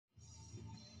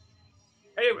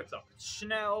Hey, what's up? It's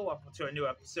Schnell. Welcome to a new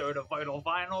episode of Vital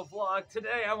Vinyl Vlog.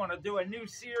 Today I want to do a new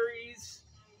series,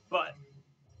 but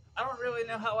I don't really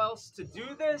know how else to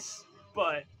do this,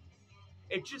 but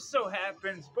it just so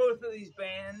happens both of these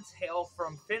bands hail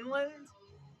from Finland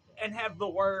and have the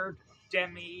word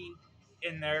Demi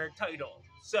in their title.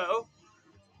 So,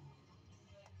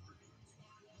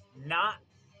 not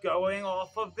going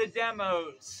off of the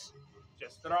demos,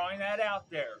 just throwing that out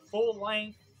there. Full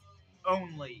length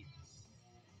only.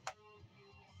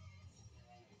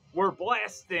 We're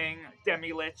blasting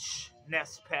Demilich,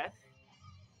 NESPITHE,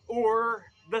 or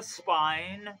the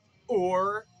spine,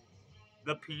 or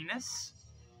the penis,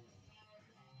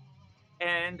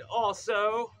 and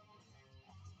also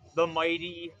the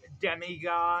mighty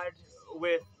Demigod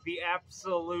with the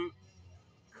absolute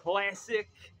classic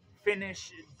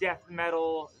Finnish death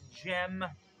metal gem,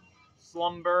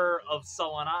 Slumber of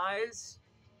Sullen Eyes,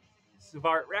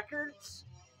 Svart Records,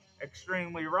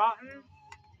 extremely rotten,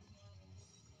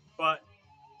 but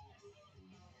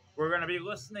we're going to be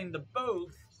listening to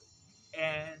both,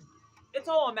 and it's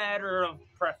all a matter of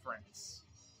preference.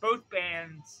 Both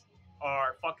bands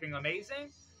are fucking amazing.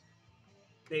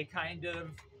 They kind of,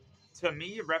 to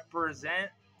me, represent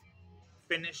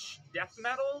Finnish death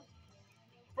metal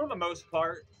for the most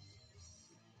part,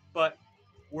 but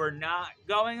we're not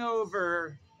going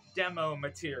over demo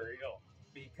material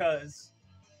because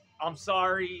I'm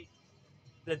sorry,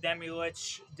 the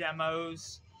Demilich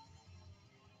demos,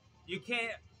 you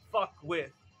can't fuck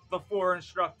with the 4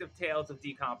 instructive tales of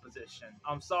decomposition.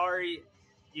 I'm sorry,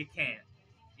 you can't.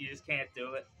 You just can't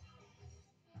do it.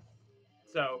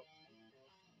 So,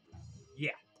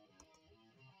 yeah.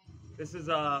 This is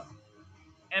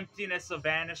Emptiness of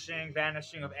Vanishing,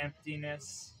 Vanishing of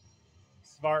Emptiness,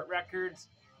 Svart Records,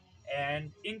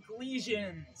 and Ink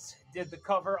Lesions did the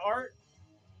cover art,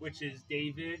 which is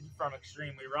David from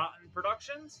Extremely Rotten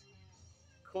Productions.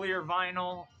 Clear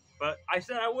vinyl, but I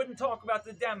said I wouldn't talk about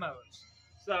the demos.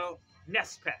 So,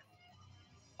 NESPITHE.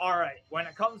 Alright, when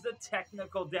it comes to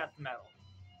technical death metal,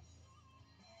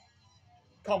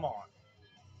 come on.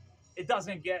 It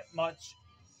doesn't get much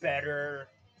better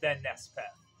than NESPITHE.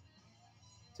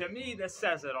 To me, this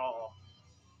says it all.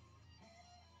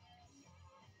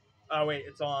 Oh wait,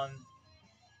 it's on.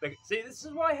 See, this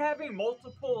is why having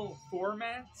multiple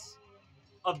formats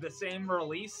of the same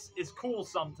release is cool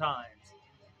sometimes.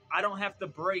 I don't have to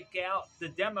break out the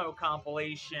demo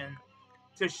compilation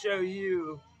to show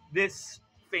you this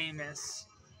famous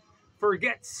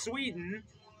Forget Sweden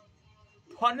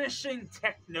punishing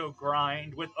techno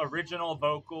grind with original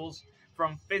vocals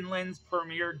from Finland's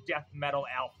premier death metal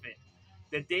outfit.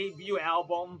 The debut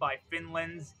album by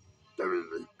Finland's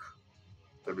Demilich.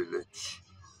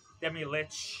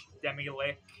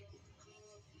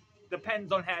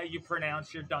 Depends on how you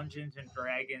pronounce your Dungeons and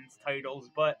Dragons titles,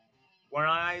 but when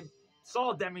I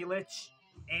saw Demilich,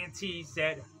 Auntie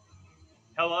said,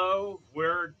 "Hello,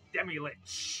 we're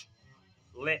Demilich."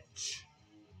 Lich.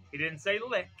 He didn't say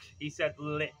lick, he said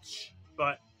lich.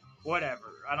 But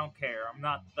whatever, I don't care. I'm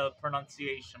not the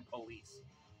pronunciation police.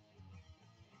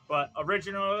 But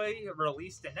originally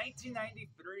released in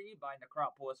 1993 by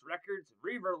Necropolis Records,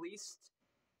 re-released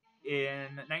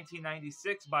in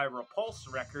 1996 by Repulse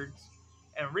Records,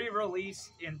 and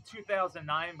re-released in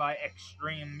 2009 by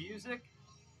Extreme Music.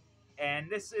 And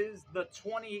this is the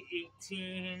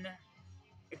 2018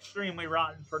 Extremely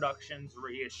Rotten Productions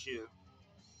reissue,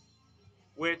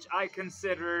 which I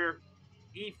consider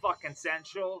fucking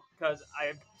essential, because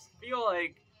I feel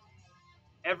like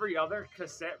every other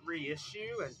cassette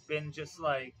reissue has been just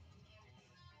like,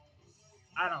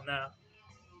 I don't know,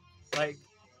 like,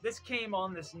 this came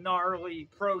on this gnarly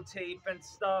pro tape and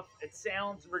stuff. It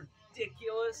sounds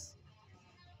ridiculous.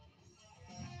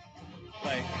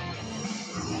 Like,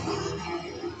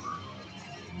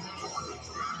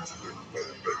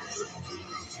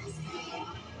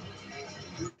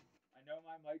 I know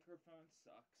my microphone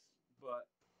sucks, but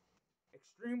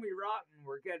Extremely Rotten,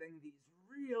 we're getting these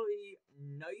really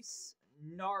nice,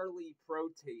 gnarly pro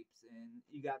tapes, and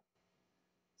you got,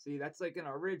 see, that's like an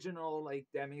original, like,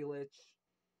 Demilich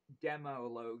demo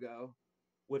logo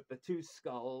with the 2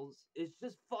 skulls. It's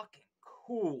just fucking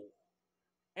cool.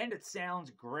 And it sounds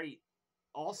great.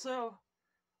 Also,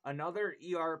 another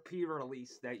ERP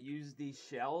release that used these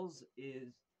shells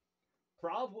is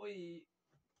probably,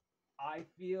 I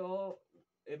feel,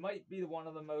 it might be one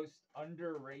of the most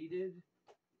underrated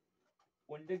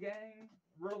Windegang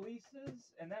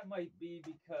releases, and that might be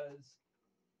because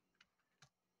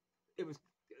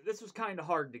this was kind of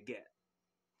hard to get.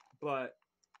 But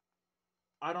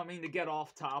I don't mean to get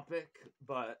off topic,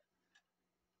 but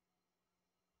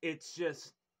it's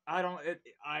just,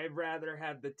 I'd rather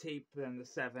have the tape than the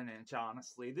 7-inch,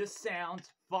 honestly. This sounds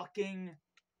fucking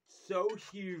so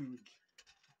huge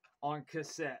on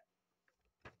cassette.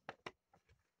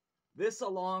 This,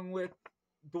 along with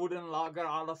Duden Lager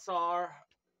Alasar,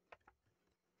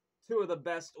 two of the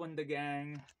best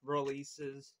Windegang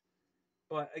releases.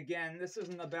 But again, this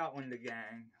isn't about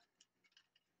Windegang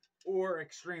or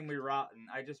Extremely Rotten.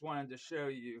 I just wanted to show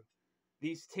you.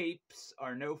 These tapes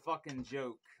are no fucking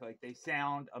joke. Like, they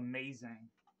sound amazing.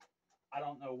 I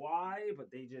don't know why, but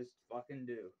they just fucking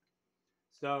do.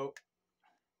 So,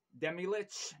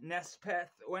 Demilich,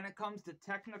 NESPITHE, when it comes to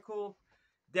technical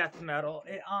death metal,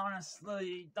 it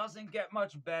honestly doesn't get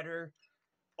much better.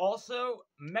 Also,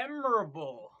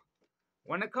 memorable.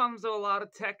 When it comes to a lot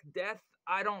of tech death,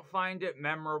 I don't find it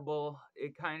memorable.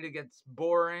 It kind of gets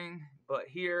boring, but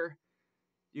here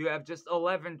you have just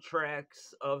 11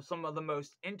 tracks of some of the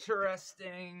most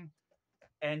interesting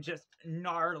and just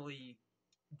gnarly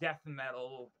death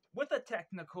metal with a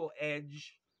technical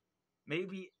edge,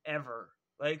 maybe ever.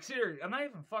 Like, seriously, I'm not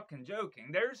even fucking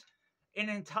joking. There's an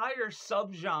entire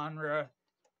subgenre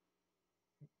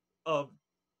of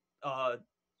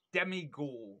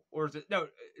Demigod, or is it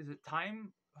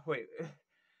Time? Wait,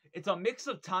 it's a mix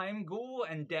of Time Ghoul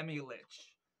and Demilich.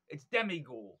 It's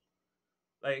Demigod.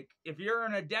 Like, if you're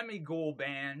in a Demigod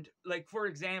band, like, for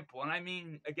example, and I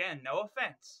mean, again, no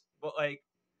offense, but, like,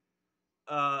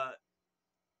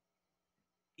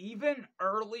 even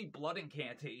early Blood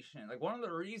Incantation, like, one of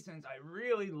the reasons I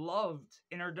really loved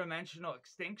Interdimensional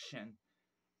Extinction,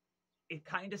 it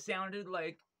kind of sounded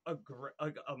like a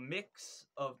mix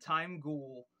of Time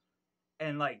Ghoul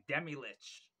and, like,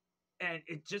 Demilich. And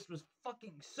it just was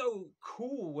fucking so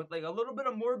cool with, like, a little bit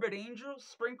of Morbid Angel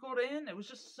sprinkled in. It was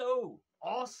just so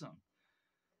awesome.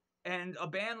 And a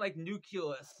band like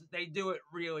Nucleus, they do it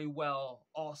really well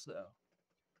also.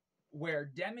 Where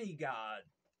Demigod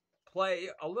play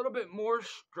a little bit more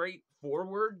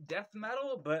straightforward death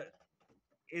metal, but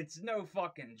it's no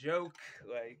fucking joke.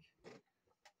 Like,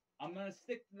 I'm gonna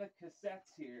stick to the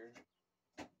cassettes here,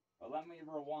 but let me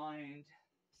rewind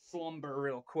Slumber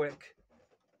real quick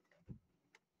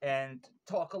and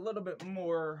talk a little bit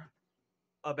more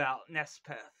about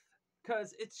NESPITHE,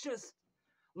 because it's just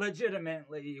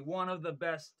legitimately one of the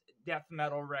best death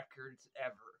metal records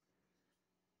ever.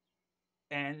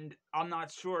 And I'm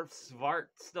not sure if Svart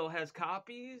still has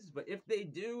copies, but if they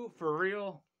do, for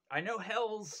real, I know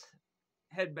Hell's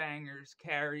Headbangers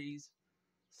carries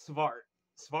Svart.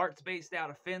 Svart's based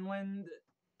out of Finland.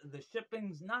 The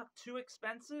shipping's not too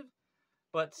expensive,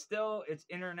 but still, it's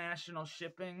international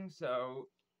shipping, so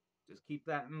just keep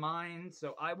that in mind.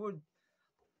 So I would,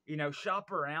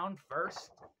 shop around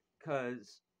first,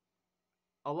 because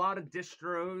a lot of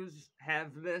distros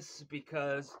have this,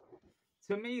 because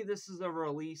to me, this is a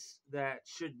release that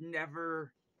should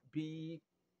never be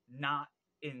not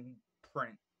in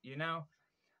print,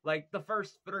 Like the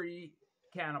first 3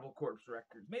 Cannibal Corpse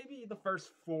records, maybe the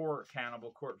first 4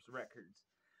 Cannibal Corpse records,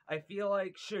 I feel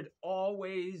like should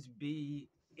always be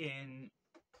in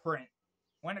print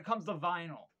when it comes to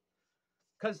vinyl.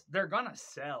 Because they're gonna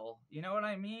sell, you know what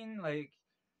I mean? Like,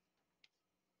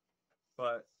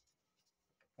 but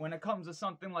when it comes to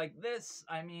something like this,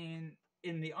 I mean,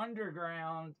 in the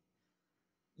underground,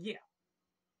 yeah,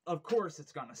 of course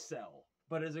it's gonna sell.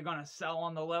 But is it gonna sell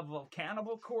on the level of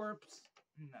Cannibal Corpse?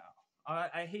 No.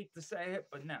 I hate to say it,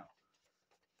 but no.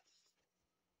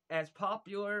 As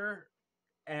popular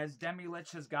as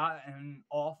Demilich has gotten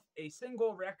off a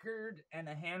single record and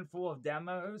a handful of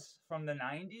demos from the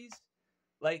 90s,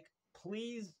 like,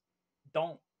 please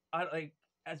don't,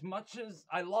 as much as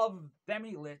I love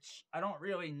Demilich, I don't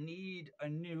really need a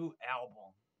new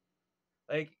album.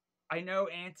 Like, I know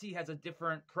Auntie has a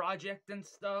different project and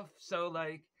stuff, so,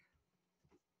 like,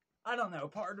 I don't know,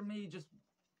 part of me just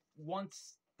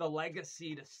wants the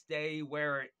legacy to stay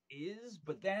where it is,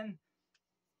 but then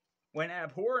when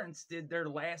Abhorrence did their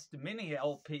last mini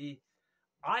LP,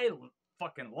 I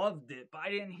fucking loved it, but I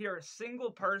didn't hear a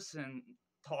single person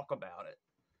talk about it.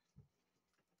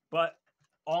 But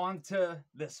on to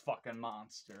this fucking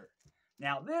monster.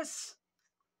 Now this,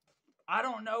 I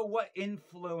don't know what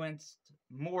influenced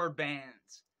more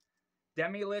bands.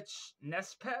 Demilich,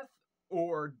 NESPITHE,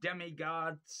 or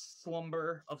Demigod,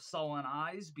 Slumber of Sullen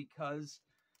Eyes, because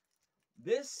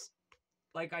this,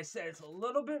 like I said, it's a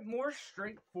little bit more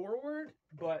straightforward,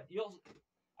 but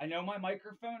I know my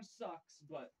microphone sucks,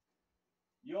 but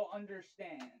you'll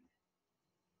understand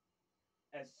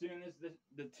as soon as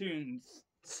the tunes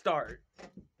start.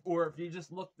 Or if you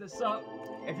just look this up,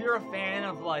 if you're a fan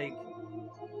of, like,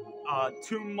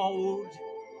 Tomb Mode,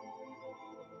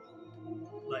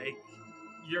 like,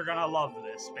 you're gonna love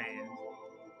this band.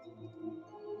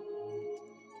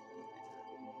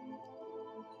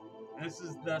 This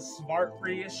is the Smart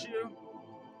reissue,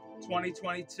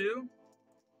 2022.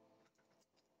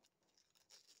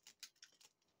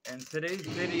 And today's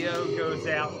video goes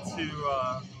out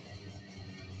to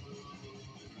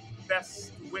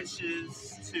best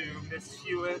wishes to Miss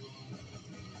Hewitt.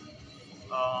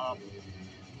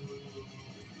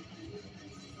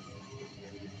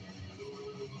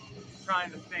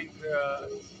 Trying to think,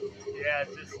 yeah,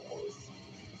 just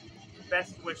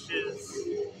best wishes,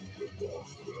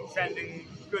 sending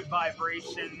good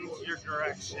vibrations your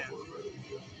direction.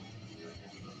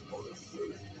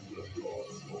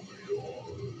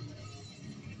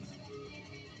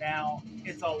 Now,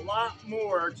 it's a lot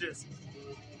more just,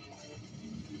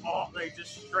 like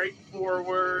just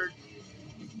straightforward,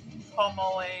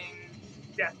 pummeling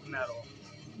death metal.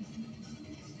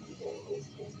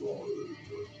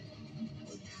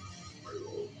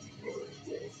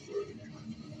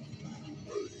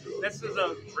 This is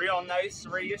a real nice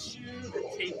reissue. The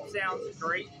tape sounds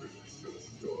great.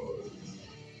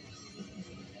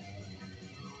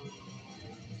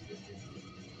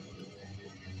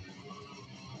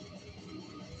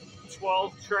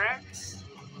 12 tracks.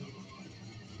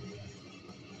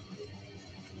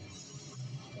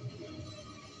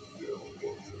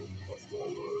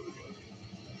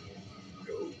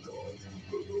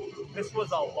 This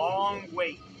was a long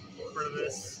wait for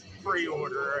this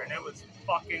pre-order, and it was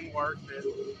fucking worth it.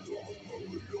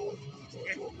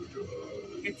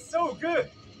 It's so good.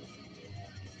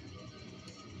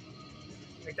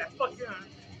 Like that fucking,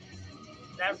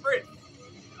 that riff.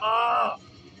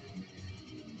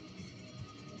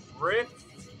 Riff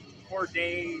for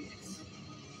days.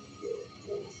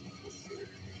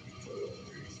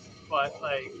 But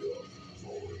like,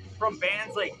 from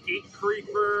bands like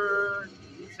Gatecreeper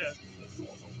to,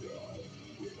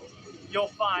 you'll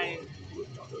find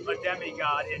a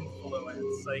Demigod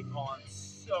influence like on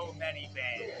so many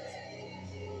bands.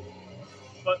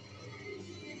 But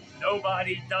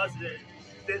nobody does it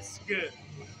this good.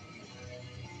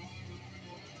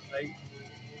 Like,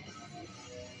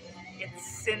 it's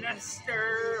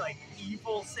sinister, like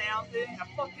evil sounding. I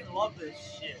fucking love this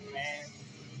shit, man.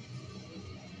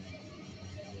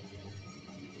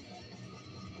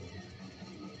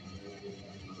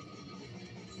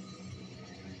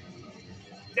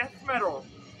 Death metal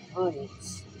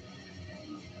rules.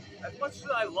 As much as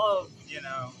I love,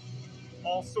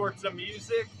 all sorts of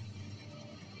music,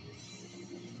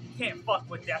 you can't fuck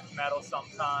with death metal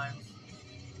sometimes.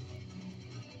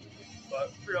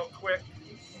 But real quick,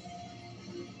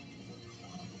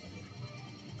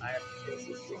 I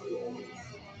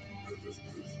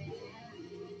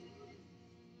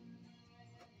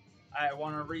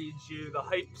want to read you the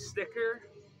hype sticker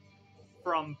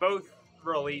from both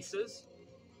releases.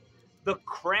 The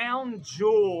crown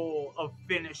jewel of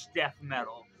Finnish death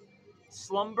metal.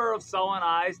 Slumber of Sullen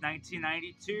Eyes,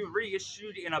 1992,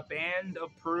 reissued in a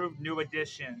band-approved new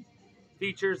edition.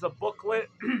 Features a booklet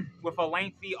with a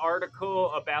lengthy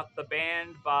article about the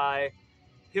band by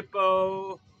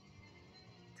Hippo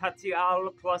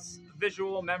Tatial, plus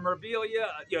visual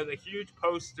memorabilia. The huge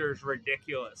poster's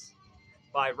ridiculous.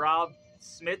 By Rob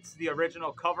Smits, the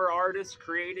original cover artist,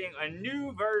 creating a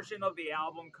new version of the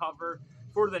album cover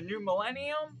for the new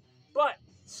millennium. But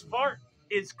Svart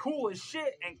is cool as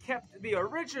shit and kept the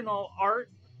original art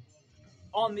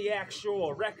on the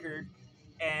actual record,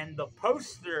 and the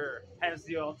poster has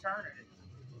the alternative.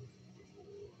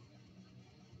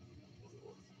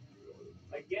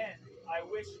 Again, I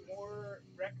wish more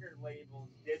record labels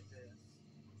did this.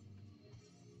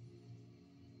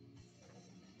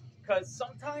 Because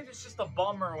sometimes it's just a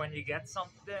bummer when you get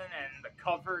something and the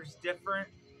cover's different.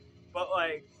 But,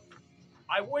 like,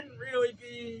 I wouldn't really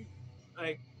be,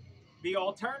 like, the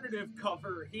alternative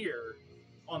cover here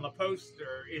on the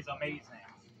poster is amazing.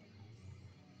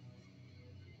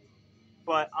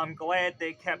 But I'm glad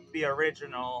they kept the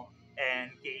original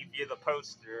and gave you the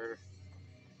poster.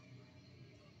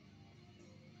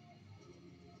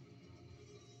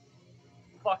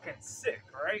 Fucking sick,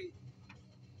 right?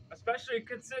 Especially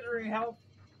considering how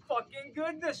fucking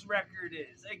good this record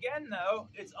is. Again, though,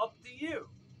 it's up to you.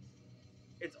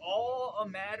 It's all a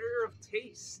matter of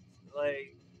taste.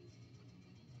 Like,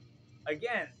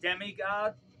 again,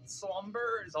 Demigod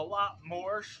Slumber is a lot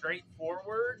more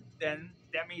straightforward than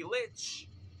Demilich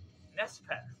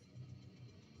NESPITHE.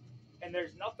 And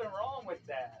there's nothing wrong with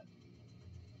that.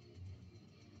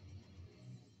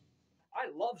 I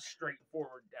love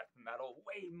straightforward death metal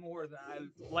way more than I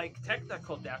like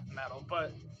technical death metal,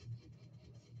 but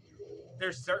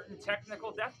there's certain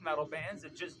technical death metal bands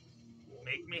that just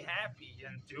make me happy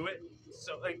and do it.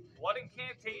 So, like, Blood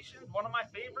Incantation's one of my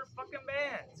favorite fucking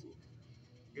bands,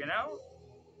 you know?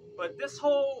 But this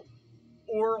whole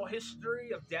oral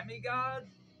history of Demigod,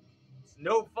 it's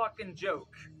no fucking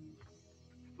joke.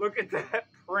 Look at that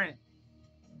print.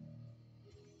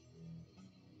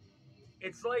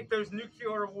 It's like those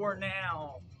Nuclear War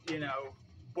Now, you know,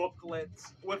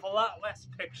 booklets with a lot less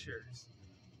pictures.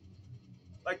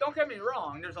 Like, don't get me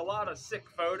wrong, there's a lot of sick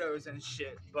photos and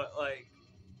shit, but, like,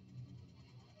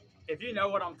 if you know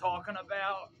what I'm talking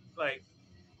about, like,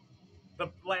 the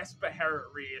last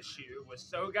Beharit reissue was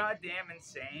so goddamn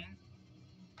insane.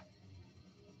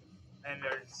 And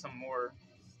there's some more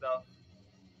stuff.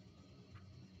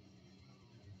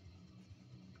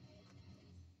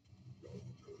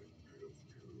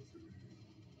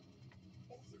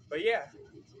 But yeah,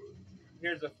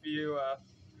 here's a few.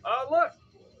 Oh, look!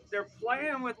 They're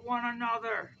playing with one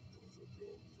another!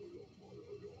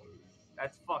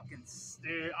 That's fucking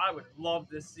stupid. I would love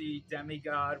to see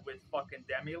Demigod with fucking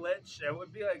Demilich. It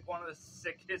would be like one of the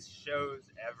sickest shows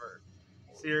ever.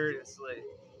 Seriously.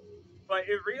 But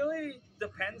it really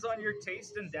depends on your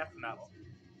taste in death metal.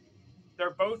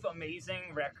 They're both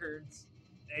amazing records.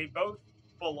 They both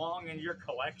belong in your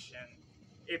collection.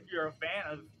 If you're a fan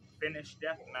of Finnish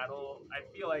death metal, I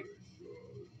feel like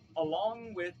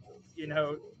along with, you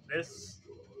know, this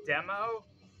demo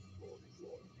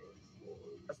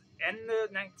and the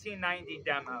 1990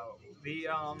 demo, the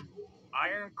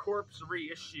Iron Corpse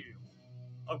reissue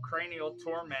of Cranial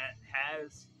Torment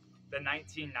has the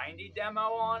 1990 demo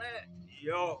on it.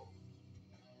 Yo,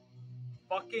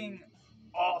 fucking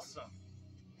awesome.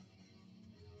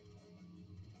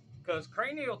 Because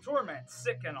Cranial Torment's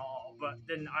sick and all, but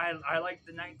then I like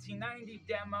the 1990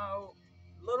 demo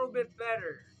a little bit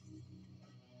better.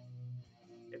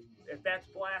 If that's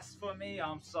blasphemy,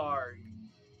 I'm sorry.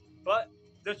 But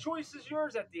the choice is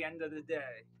yours at the end of the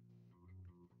day.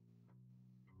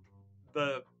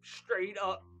 The straight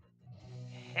up,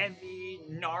 heavy,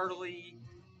 gnarly,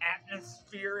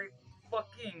 atmospheric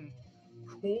fucking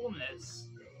coolness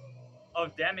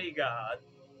of Demigod,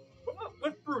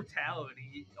 with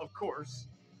brutality, of course,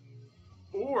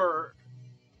 or,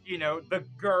 you know, the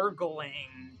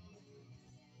gurgling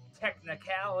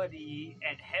technicality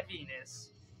and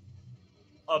heaviness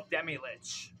of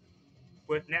Demilich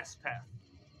with NESPITHE.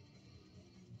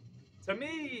 To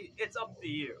me, it's up to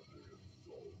you.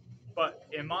 But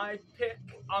in my pick,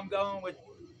 I'm going with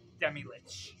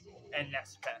Demilich and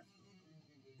NESPITHE.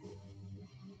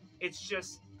 It's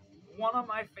just one of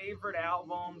my favorite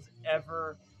albums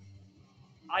ever.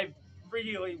 I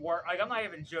really worked, like, I'm not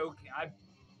even joking.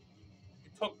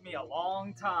 It took me a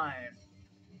long time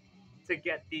to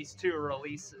get these two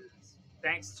releases,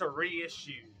 thanks to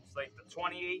reissues. Like the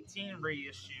 2018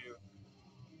 reissue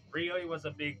really was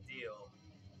a big deal.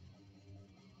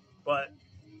 But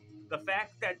the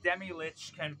fact that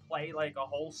Demilich can play like a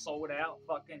whole sold out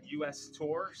fucking US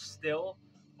tour still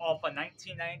off a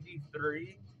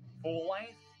 1993 full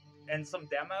length and some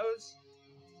demos,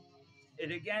 it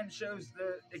again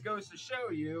it goes to show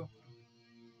you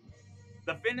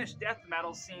the Finnish death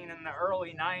metal scene in the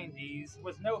early 90s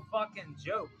was no fucking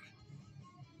joke.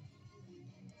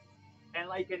 And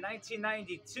like in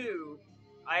 1992,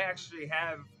 I actually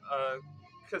have a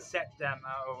cassette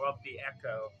demo of the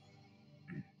Echo.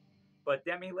 But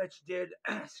Demilich did,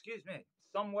 excuse me,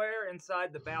 Somewhere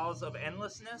Inside the Bowels of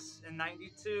Endlessness in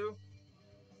 92,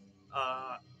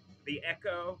 the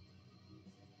Echo,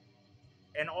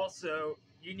 and also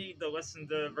you need to listen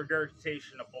to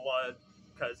Regurgitation of Blood,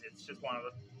 because it's just one of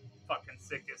the fucking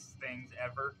sickest things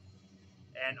ever.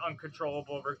 And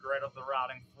Uncontrollable Regret of the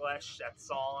Rotting Flesh, that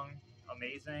song,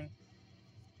 amazing.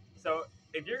 So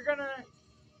if you're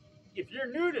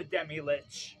new to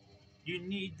Demilich, you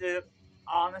need to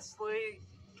honestly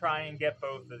try and get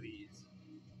both of these.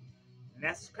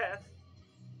 NESPITHE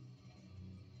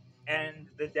and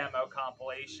the demo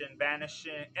compilation,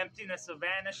 Emptiness of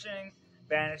Vanishing,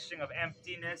 Vanishing of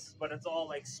Emptiness, but it's all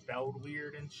like spelled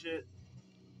weird and shit.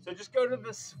 So just go to the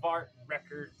Svart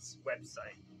Records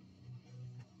website.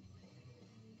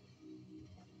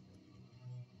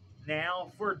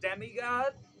 Now for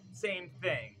Demigod, same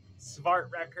thing.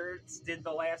 Svart Records did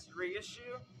the last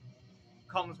reissue.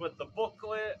 Comes with the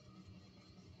booklet,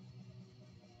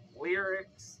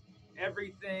 lyrics,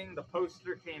 everything. The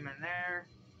poster came in there.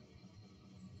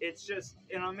 It's just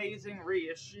an amazing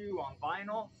reissue on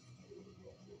vinyl.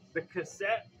 The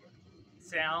cassette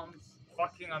sounds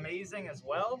fucking amazing as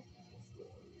well.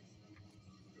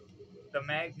 The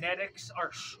magnetics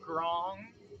are strong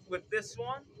with this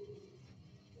one.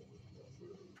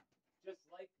 Just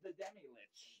like the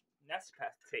Demilich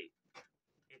NESPITHE tape.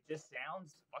 it just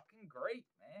sounds fucking great,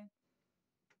 man.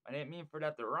 I didn't mean for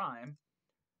that to rhyme,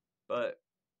 but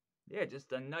yeah,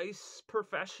 just a nice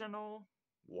professional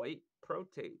white pro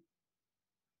tape.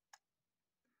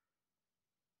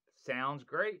 Sounds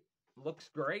great, looks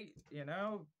great, you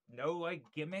know, no like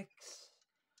gimmicks.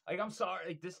 Like, I'm sorry,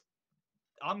 like this,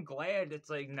 I'm glad it's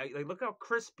like look how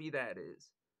crispy that is.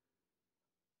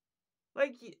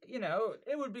 Like, you know,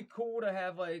 it would be cool to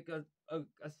have like a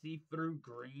see-through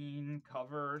green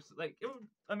cover. Like, it would,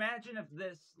 imagine if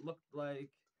this looked like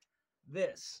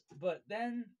this, but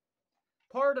then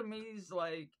part of me's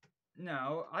like,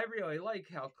 no, I really like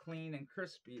how clean and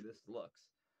crispy this looks.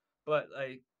 But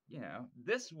like, you know,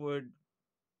 this would,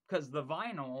 because the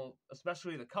vinyl,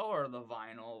 especially the color of the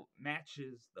vinyl,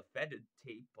 matches the fetid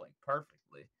tape like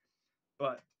perfectly.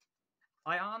 But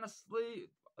I honestly,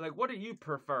 like, what do you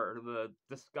prefer? The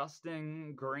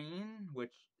disgusting green,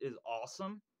 which is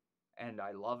awesome, and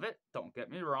I love it, don't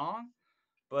get me wrong,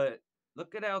 but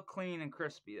look at how clean and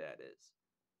crispy that is.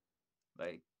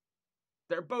 Like,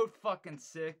 they're both fucking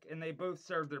sick, and they both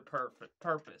serve their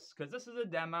purpose, because this is a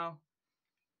demo,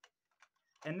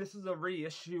 and this is a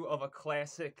reissue of a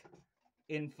classic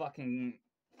in fucking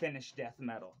Finnish death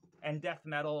metal, and death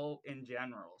metal in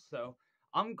general, so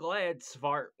I'm glad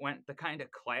Svart went the kind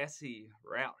of classy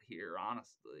route here,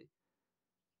 honestly.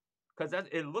 Because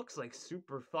it looks like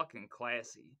super fucking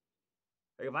classy.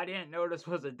 Like, if I didn't know this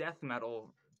was a death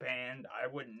metal band, I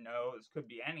wouldn't know this could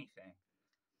be anything.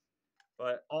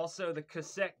 But also, the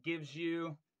cassette gives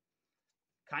you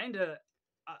kind of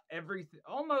everything,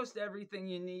 almost everything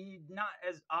you need. Not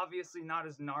as, obviously not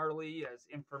as gnarly as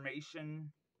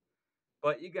information,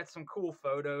 but you get some cool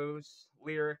photos,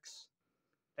 lyrics,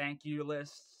 thank you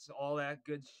lists, all that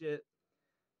good shit.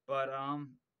 But,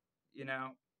 you know,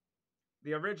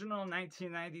 the original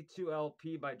 1992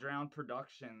 LP by Drowned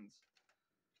Productions,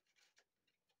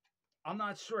 I'm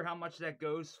not sure how much that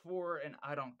goes for, and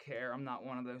I don't care. I'm not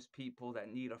one of those people that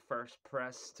need a first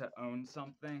press to own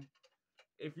something.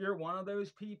 If you're one of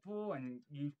those people and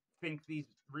you think these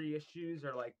reissues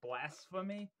are like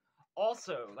blasphemy,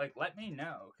 also, like, let me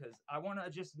know, because I want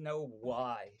to just know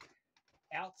why.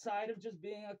 Outside of just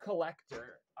being a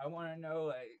collector, I want to know,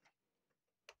 like,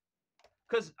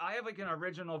 because I have like an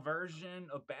original version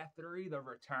of Bathory, The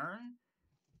Return,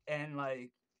 and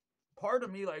like part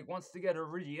of me like wants to get a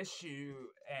reissue,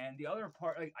 and the other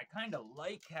part, like, I kind of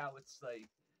like how it's like,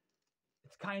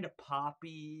 it's kind of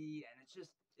poppy, and it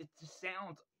just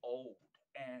sounds old,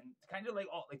 and it's kind of like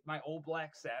all like my old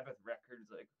Black Sabbath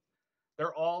records, like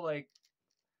they're all like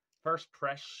first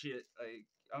press shit. Like,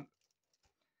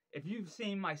 if you've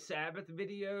seen my Sabbath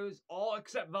videos, all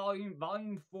except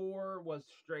volume 4 was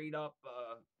straight up,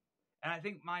 and I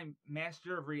think my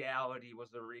Master of Reality was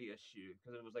the reissue,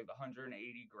 because it was like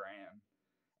 180 gram.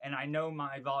 And I know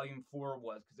my volume 4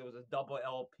 was, because it was a double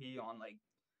LP on like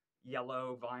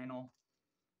yellow vinyl.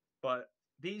 But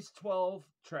these 12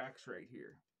 tracks right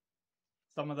here,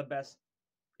 some of the best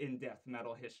in death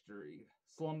metal history.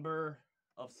 Slumber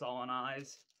of Sullen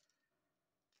Eyes.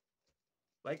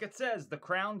 Like it says, the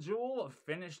crown jewel of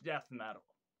Finnish death metal.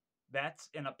 That's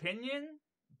an opinion,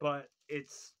 but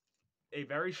it's a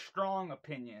very strong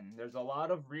opinion. There's a lot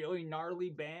of really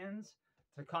gnarly bands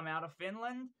to come out of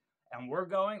Finland, and we're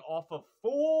going off of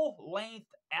full-length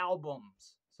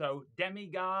albums. So,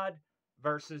 Demigod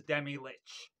versus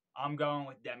Demilich. I'm going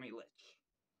with Demilich.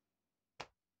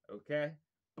 Okay?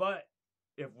 But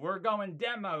if we're going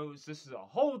demos, this is a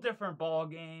whole different ball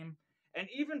game. And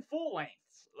even full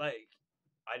lengths. Like,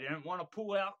 I didn't want to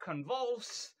pull out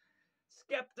Convulse,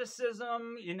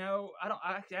 Skepticism, you know. I don't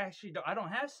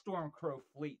have Stormcrow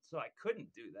Fleet, so I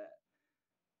couldn't do that.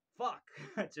 Fuck.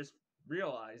 I just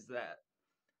realized that.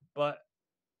 But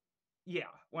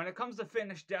yeah, when it comes to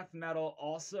Finnish death metal,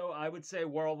 also, I would say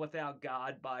World Without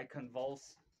God by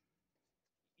Convulse.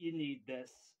 You need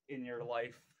this in your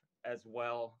life as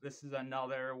well. This is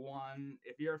another one.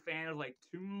 If you're a fan of like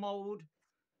Tomb Mode,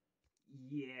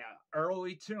 yeah,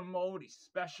 early Tomb Mode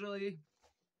especially.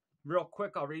 Real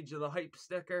quick, I'll read you the hype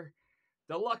sticker.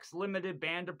 Deluxe limited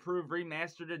band approved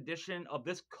remastered edition of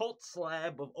this cult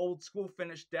slab of old school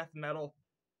Finnish death metal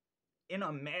in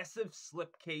a massive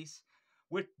slipcase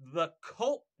with the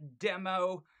cult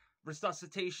demo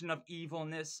Resuscitation of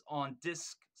Evilness on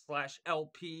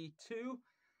disc/LP2.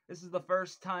 This is the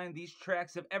first time these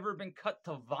tracks have ever been cut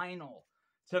to vinyl.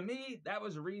 To me, that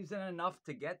was reason enough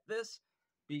to get this,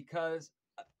 because,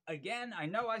 again, I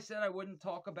know I said I wouldn't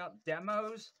talk about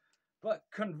demos, but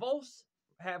Convulse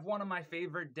have one of my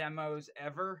favorite demos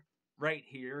ever right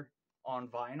here on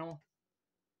vinyl.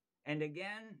 And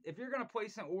again, if you're going to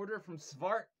place an order from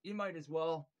Svart, you might as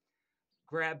well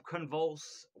grab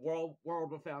Convulse, World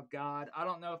Without God. I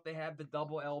don't know if they have the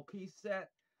double LP set,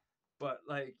 but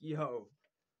like, yo,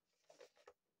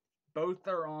 both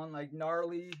are on like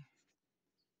gnarly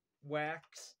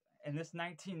wax. And this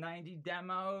 1990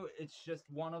 demo, it's just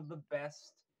one of the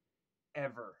best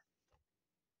ever.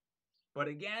 But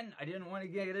again, I didn't want to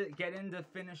get into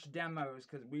Finnish demos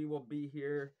because we will be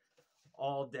here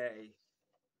all day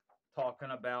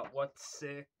talking about what's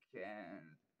sick and,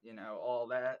 you know, all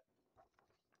that.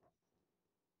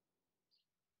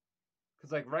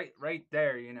 Because like right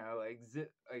there, you know, like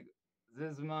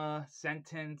Zizma,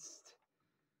 Sentenced.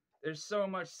 There's so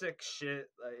much sick shit.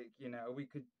 Like, you know, we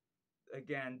could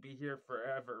again be here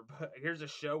forever. But here's a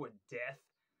show with Death.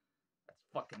 That's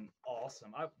fucking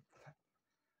awesome.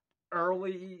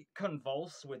 Early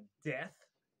Convulse with Death.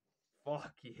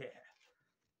 Fuck yeah.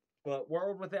 But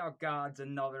World Without God's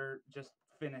another just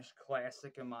Finnish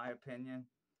classic in my opinion.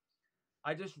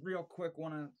 I just real quick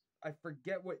want to, I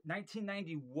forget what,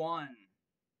 1991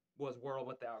 was World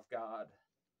Without God.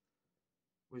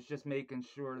 Was just making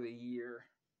sure the year.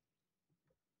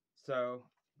 So,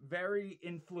 very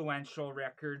influential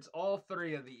records, all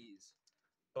three of these.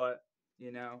 But,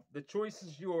 you know, the choice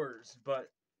is yours.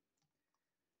 But,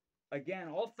 again,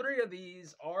 all three of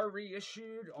these are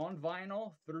reissued on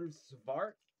vinyl through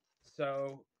Svart.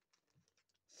 So,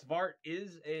 Svart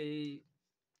is a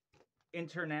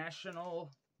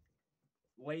international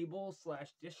label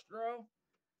 / distro.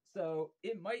 So,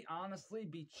 it might honestly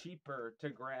be cheaper to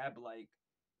grab, like,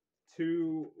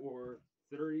 2 or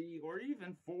 3 or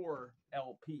even 4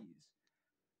 LPs.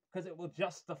 Because it will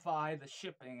justify the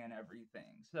shipping and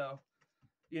everything. So,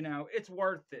 you know, it's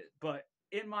worth it. But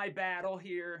in my battle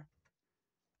here,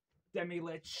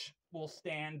 Demilich will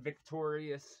stand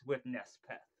victorious with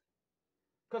NESPITHE.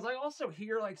 Because I also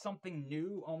hear like something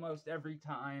new almost every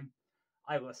time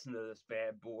I listen to this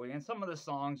bad boy. And some of the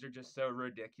songs are just so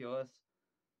ridiculous.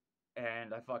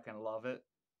 And I fucking love it.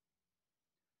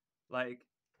 Like,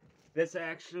 this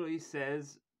actually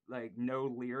says, like,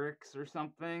 no lyrics or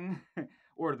something.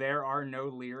 Or there are no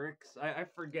lyrics. I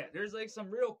forget. There's, like, some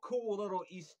real cool little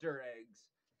Easter eggs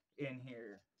in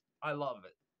here. I love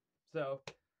it. So,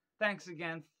 thanks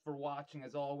again for watching.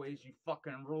 As always, you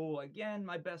fucking rule. Again,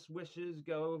 my best wishes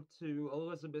go to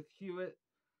Elizabeth Hewitt.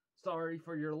 Sorry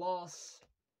for your loss.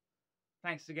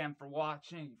 Thanks again for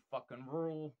watching. You fucking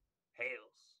rule.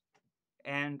 Hails.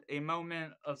 And a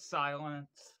moment of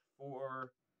silence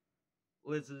for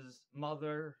Liz's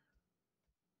mother.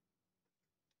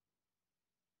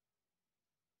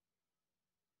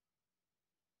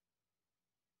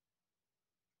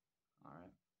 All right.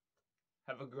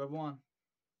 Have a good one.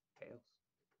 Hails.